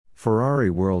Ferrari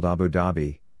World Abu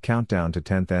Dhabi, countdown to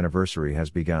 10th anniversary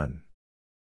has begun.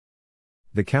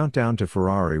 The countdown to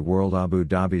Ferrari World Abu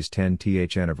Dhabi's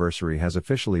 10th anniversary has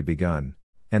officially begun,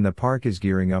 and the park is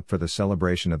gearing up for the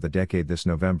celebration of the decade this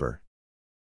November.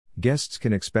 Guests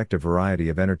can expect a variety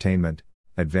of entertainment,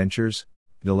 adventures,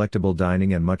 delectable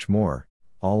dining and much more,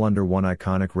 all under one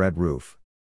iconic red roof.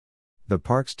 The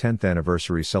park's 10th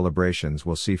anniversary celebrations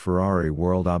will see Ferrari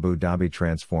World Abu Dhabi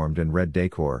transformed in red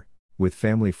decor, with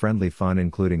family-friendly fun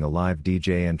including a live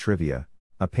DJ and trivia,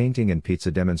 a painting and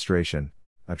pizza demonstration,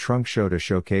 a trunk show to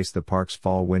showcase the park's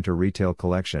fall-winter retail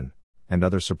collection, and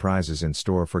other surprises in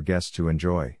store for guests to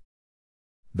enjoy.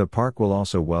 The park will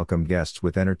also welcome guests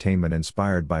with entertainment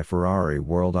inspired by Ferrari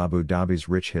World Abu Dhabi's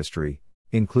rich history,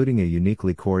 including a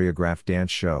uniquely choreographed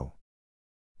dance show.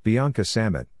 Bianca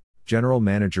Samit, General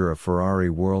Manager of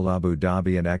Ferrari World Abu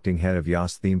Dhabi and acting head of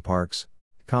Yas Theme Parks,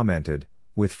 commented,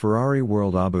 "With Ferrari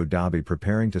World Abu Dhabi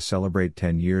preparing to celebrate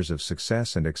 10 years of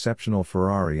success and exceptional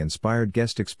Ferrari-inspired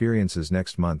guest experiences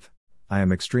next month, I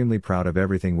am extremely proud of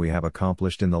everything we have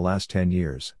accomplished in the last 10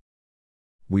 years.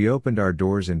 We opened our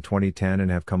doors in 2010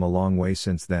 and have come a long way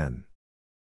since then.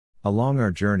 Along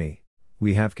our journey,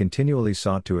 we have continually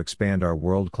sought to expand our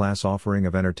world-class offering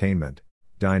of entertainment,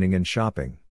 dining and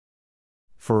shopping.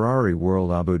 Ferrari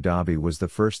World Abu Dhabi was the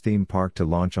first theme park to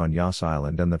launch on Yas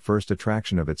Island and the first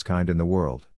attraction of its kind in the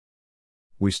world.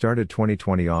 We started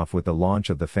 2020 off with the launch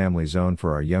of the Family Zone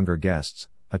for our younger guests,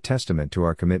 a testament to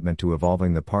our commitment to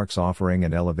evolving the park's offering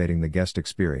and elevating the guest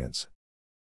experience.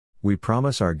 We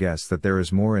promise our guests that there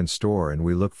is more in store and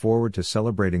we look forward to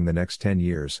celebrating the next 10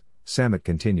 years, Samit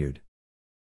continued.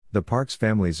 The park's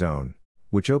Family Zone,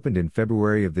 which opened in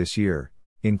February of this year,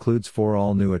 includes 4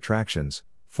 all-new attractions: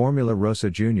 Formula Rossa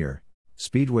Junior,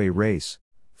 Speedway Race,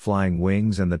 Flying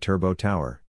Wings and the Turbo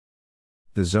Tower.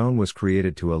 The zone was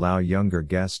created to allow younger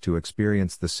guests to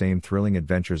experience the same thrilling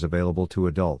adventures available to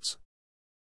adults.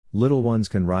 Little ones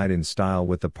can ride in style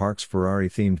with the park's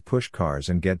Ferrari-themed push cars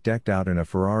and get decked out in a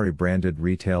Ferrari-branded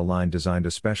retail line designed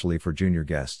especially for junior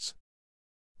guests.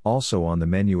 Also on the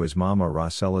menu is Mama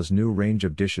Rossella's new range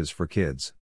of dishes for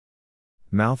kids.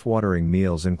 Mouth-watering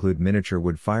meals include miniature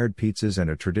wood-fired pizzas and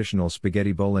a traditional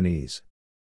spaghetti bolognese.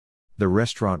 The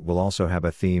restaurant will also have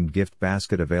a themed gift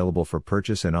basket available for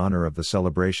purchase in honor of the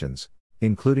celebrations,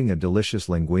 including a delicious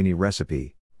linguine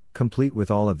recipe, complete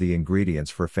with all of the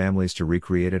ingredients for families to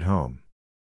recreate at home.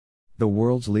 The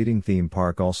world's leading theme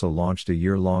park also launched a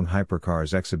year-long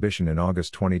hypercars exhibition in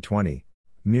August 2020,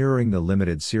 mirroring the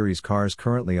limited series cars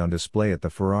currently on display at the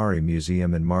Ferrari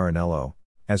Museum in Maranello,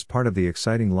 as part of the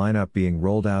exciting lineup being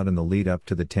rolled out in the lead-up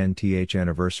to the 10th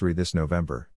anniversary this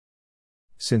November.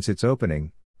 Since its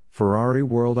opening, Ferrari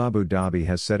World Abu Dhabi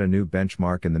has set a new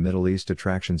benchmark in the Middle East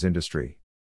attractions industry.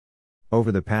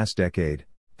 Over the past decade,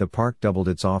 the park doubled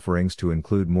its offerings to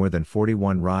include more than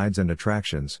 41 rides and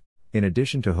attractions, in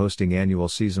addition to hosting annual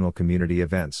seasonal community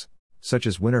events, such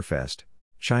as Winterfest,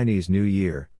 Chinese New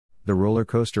Year, the Roller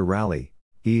Coaster Rally,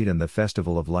 Eid and the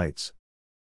Festival of Lights.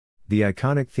 The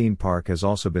iconic theme park has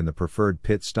also been the preferred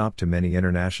pit stop to many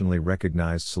internationally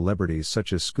recognized celebrities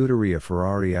such as Scuderia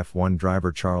Ferrari F1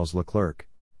 driver Charles Leclerc,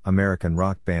 American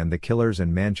rock band The Killers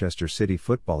and Manchester City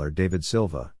footballer David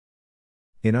Silva.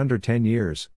 In under 10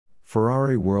 years,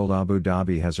 Ferrari World Abu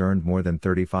Dhabi has earned more than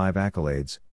 35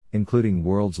 accolades, including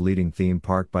World's Leading Theme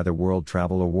Park by the World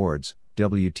Travel Awards,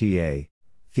 WTA,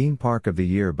 Theme Park of the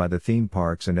Year by the Theme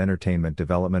Parks and Entertainment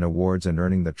Development Awards and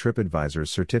earning the TripAdvisor's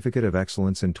Certificate of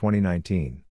Excellence in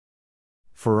 2019.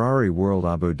 Ferrari World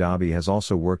Abu Dhabi has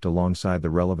also worked alongside the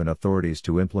relevant authorities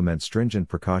to implement stringent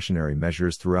precautionary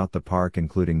measures throughout the park,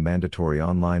 including mandatory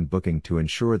online booking to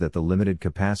ensure that the limited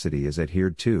capacity is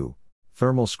adhered to,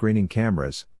 thermal screening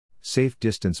cameras, safe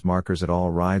distance markers at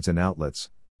all rides and outlets,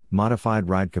 modified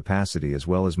ride capacity as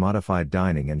well as modified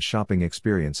dining and shopping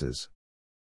experiences.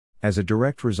 As a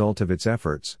direct result of its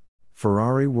efforts,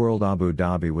 Ferrari World Abu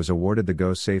Dhabi was awarded the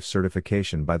Go Safe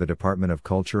certification by the Department of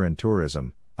Culture and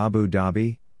Tourism, Abu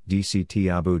Dhabi, DCT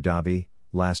Abu Dhabi,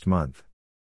 last month.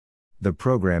 The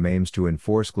program aims to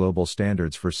enforce global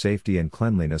standards for safety and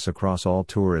cleanliness across all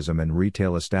tourism and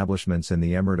retail establishments in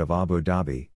the Emirate of Abu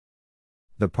Dhabi.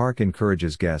 The park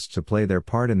encourages guests to play their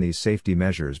part in these safety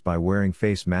measures by wearing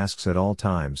face masks at all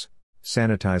times,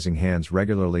 sanitizing hands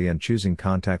regularly and choosing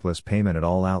contactless payment at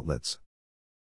all outlets.